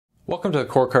Welcome to the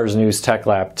Core Cars News Tech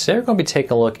Lab. Today we're going to be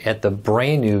taking a look at the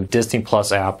brand new Disney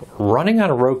Plus app running on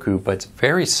a Roku, but it's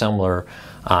very similar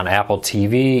on Apple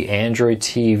TV, Android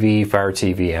TV, Fire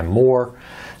TV, and more.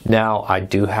 Now, I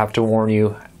do have to warn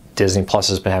you, Disney Plus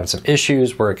has been having some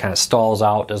issues where it kind of stalls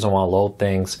out, doesn't want to load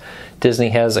things. Disney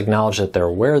has acknowledged that they're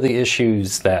aware of the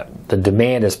issues, that the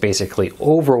demand is basically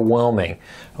overwhelming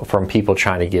from people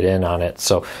trying to get in on it.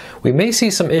 So we may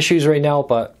see some issues right now,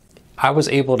 but I was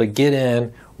able to get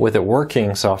in with it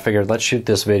working, so I figured let's shoot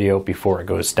this video before it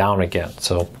goes down again.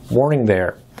 So warning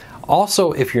there.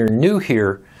 Also, if you're new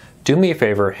here, do me a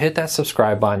favor, hit that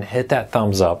subscribe button, hit that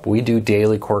thumbs up. We do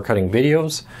daily cord cutting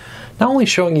videos, not only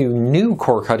showing you new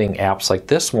cord cutting apps like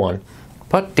this one,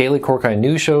 but daily cord cutting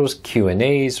news shows,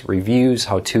 Q&As, reviews,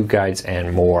 how-to guides,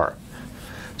 and more.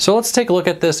 So let's take a look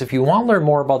at this. If you want to learn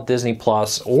more about Disney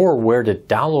Plus or where to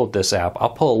download this app, I'll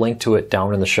put a link to it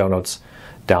down in the show notes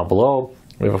down below.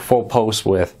 We have a full post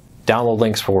with download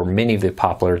links for many of the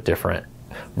popular different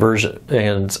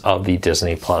versions of the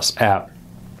Disney Plus app.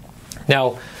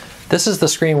 Now, this is the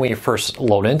screen when you first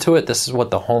load into it. This is what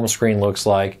the home screen looks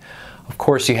like. Of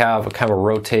course, you have a kind of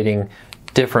rotating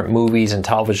different movies and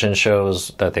television shows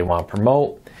that they want to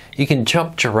promote. You can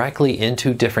jump directly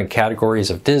into different categories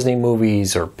of Disney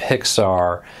movies or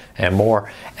Pixar and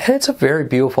more. And it's a very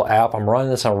beautiful app. I'm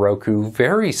running this on Roku.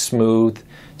 Very smooth,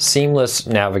 seamless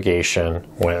navigation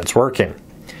when it's working.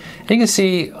 And you can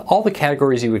see all the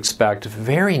categories you expect,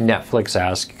 very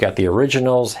Netflix-esque. You got the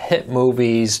originals, hit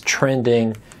movies,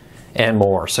 trending, and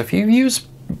more. So if you've used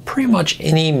pretty much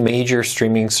any major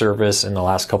streaming service in the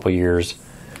last couple of years,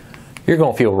 you're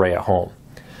going to feel right at home.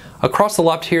 Across the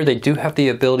left here, they do have the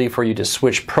ability for you to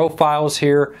switch profiles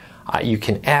here. You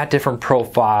can add different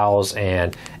profiles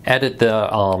and edit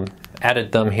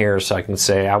them here. So I can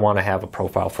say I want to have a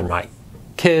profile for my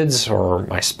kids or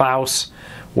my spouse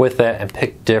with it and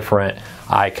pick different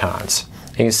icons.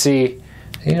 And you can see,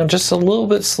 just a little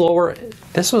bit slower.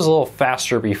 This was a little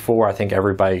faster before I think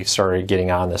everybody started getting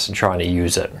on this and trying to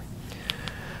use it.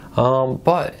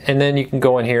 And then you can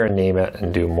go in here and name it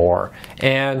and do more.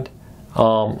 And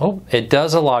it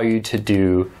does allow you to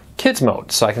do kids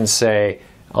mode. So I can say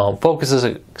focuses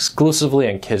exclusively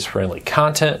on kids-friendly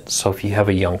content. So if you have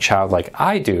a young child like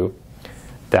I do,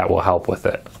 that will help with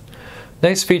it.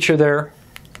 Nice feature there.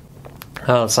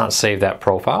 Let's not save that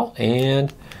profile.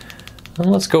 And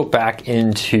let's go back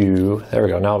into, there we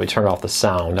go. Now we turn off the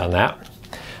sound on that.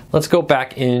 Let's go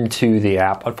back into the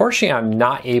app. Unfortunately, I'm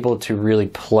not able to really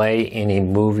play any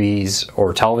movies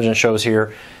or television shows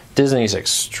here. Disney's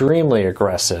extremely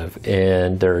aggressive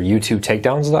in their YouTube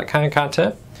takedowns of that kind of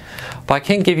content. But I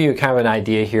can give you kind of an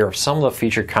idea here of some of the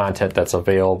featured content that's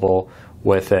available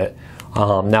with it.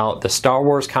 Now, the Star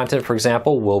Wars content, for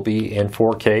example, will be in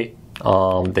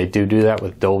 4K. They do that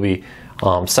with Dolby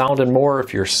sound and more.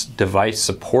 If your device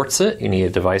supports it, you need a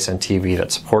device and TV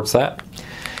that supports that.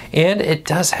 And it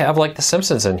does have like The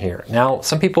Simpsons in here. Now,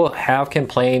 some people have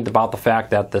complained about the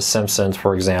fact that The Simpsons,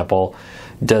 for example,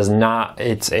 does not,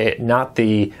 not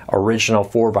the original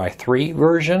 4:3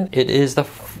 version. It is the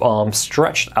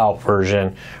stretched out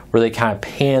version where they kind of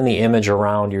pan the image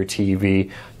around your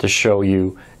TV to show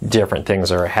you different things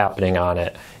that are happening on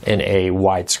it in a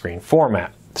widescreen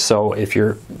format. So if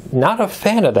you're not a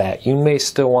fan of that, you may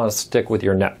still want to stick with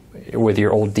your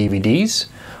old DVDs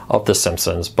of The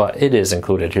Simpsons, but it is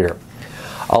included here.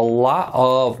 A lot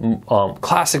of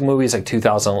classic movies like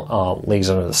 2000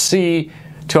 Leagues Under the Sea,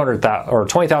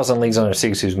 20,000 Leagues Under the Sea,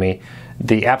 excuse me,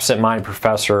 The Absent Mind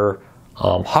Professor,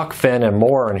 Huck Finn, and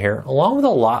more in here, along with a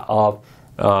lot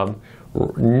of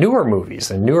newer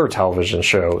movies and newer television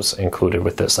shows included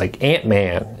with this, like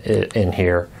Ant-Man in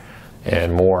here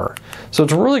and more. So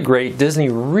it's really great. Disney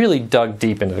really dug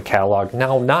deep into the catalog.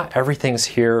 Now, not everything's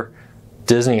here.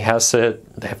 Disney has said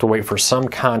they have to wait for some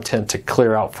content to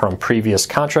clear out from previous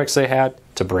contracts they had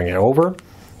to bring it over.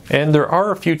 And there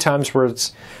are a few times where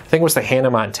it's, I think it was the Hannah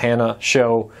Montana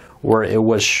show, where it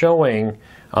was showing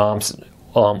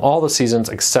all the seasons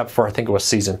except for, I think it was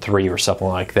season 3 or something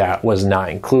like that, was not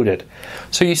included.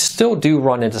 So you still do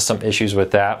run into some issues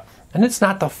with that. And it's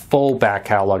not the full back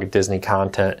catalog of Disney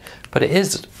content, but it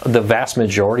is the vast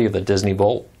majority of the Disney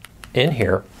Vault in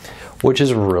here, which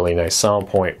is a really nice selling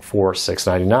point for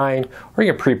 $6.99, or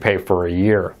you can prepay for a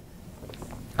year.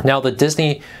 Now, the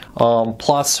Disney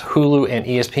Plus, Hulu, and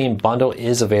ESPN bundle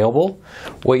is available.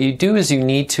 What you do is you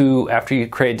need to, after you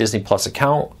create a Disney Plus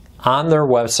account, on their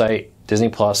website,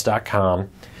 disneyplus.com,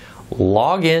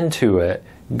 log into it,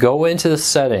 go into the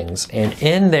settings, and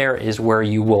in there is where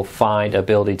you will find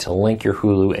ability to link your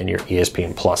Hulu and your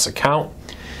ESPN Plus account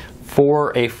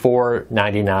for a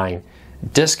 $4.99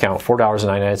 discount,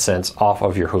 $4.99 off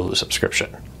of your Hulu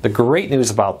subscription. The great news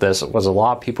about this was a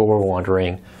lot of people were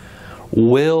wondering,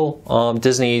 will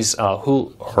Disney's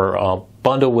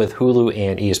bundle with Hulu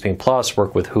and ESPN Plus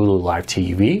work with Hulu Live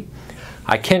TV?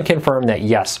 I can confirm that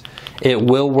yes, it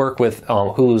will work with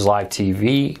Hulu's Live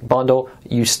TV bundle.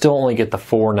 You still only get the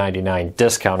 $4.99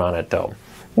 discount on it though,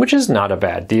 which is not a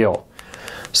bad deal.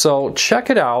 So check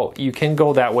it out. You can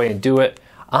go that way and do it.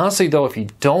 Honestly though, if you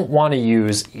don't want to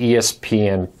use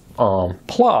ESPN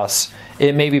Plus,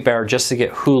 it may be better just to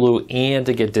get Hulu and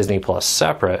to get Disney Plus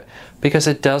separate, because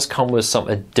it does come with some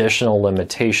additional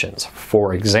limitations.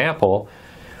 For example,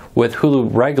 with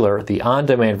Hulu Regular, the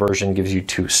on-demand version gives you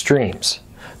 2 streams.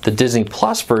 The Disney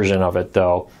Plus version of it,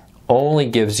 though, only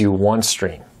gives you 1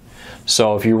 stream.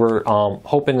 So if you were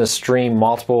hoping to stream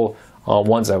multiple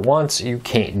ones at once, you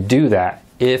can't do that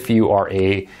if you are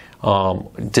a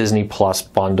Disney Plus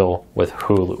bundle with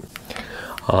Hulu.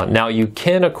 Now you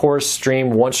can, of course,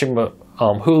 stream one stream of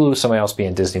Hulu, somebody else be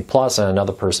on Disney Plus, and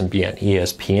another person be on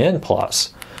ESPN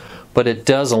Plus. But it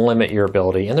does limit your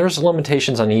ability, and there's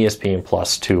limitations on ESPN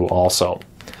Plus too also.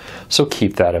 So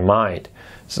keep that in mind.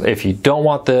 So if you don't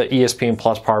want the ESPN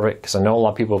Plus part of it, because I know a lot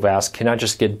of people have asked, can I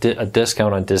just get a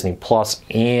discount on Disney Plus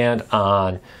and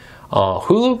on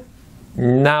Hulu?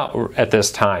 Not at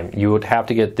this time. You would have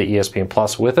to get the ESPN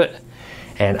Plus with it.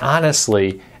 And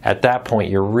honestly, at that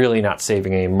point, you're really not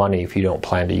saving any money if you don't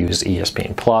plan to use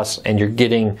ESPN Plus, and you're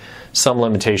getting some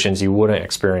limitations you wouldn't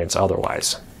experience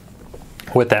otherwise.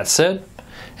 With that said,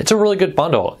 it's a really good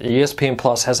bundle. ESPN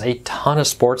Plus has a ton of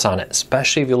sports on it,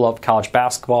 especially if you love college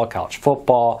basketball, college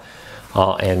football,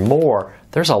 and more.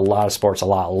 There's a lot of sports, a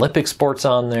lot of Olympic sports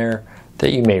on there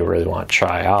that you may really want to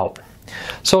try out.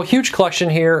 So a huge collection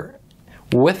here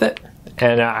with it.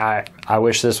 And I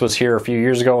wish this was here a few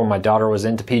years ago when my daughter was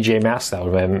into PJ Masks. That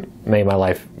would have made my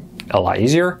life a lot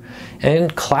easier.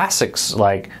 And classics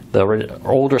like the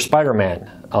older Spider-Man,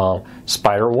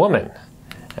 Spider-Woman.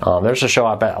 There's a show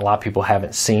I bet a lot of people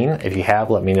haven't seen. If you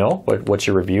have, let me know. What's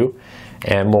your review?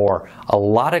 And more. A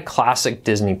lot of classic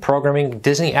Disney programming,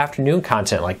 Disney afternoon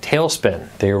content like Tailspin,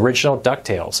 the original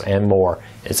DuckTales, and more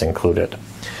is included.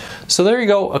 So there you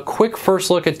go, a quick first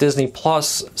look at Disney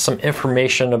Plus, some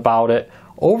information about it.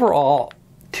 Overall,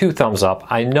 2 thumbs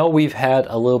up. I know we've had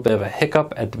a little bit of a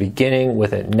hiccup at the beginning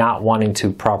with it not wanting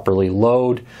to properly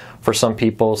load. For some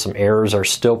people, some errors are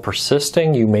still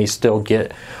persisting. You may still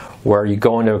get where you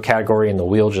go into a category and the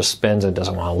wheel just spins and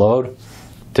doesn't want to load.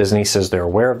 Disney says they're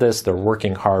aware of this. They're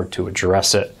working hard to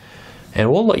address it. And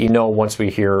we'll let you know once we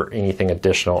hear anything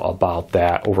additional about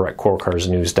that over at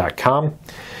CoralCarsNews.com.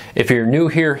 If you're new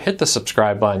here, hit the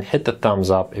subscribe button, hit the thumbs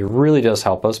up. It really does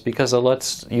help us because it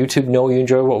lets YouTube know you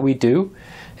enjoy what we do.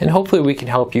 And hopefully we can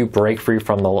help you break free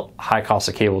from the high cost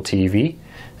of cable TV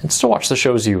and still watch the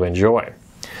shows you enjoy.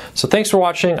 So thanks for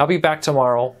watching. I'll be back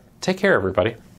tomorrow. Take care, everybody.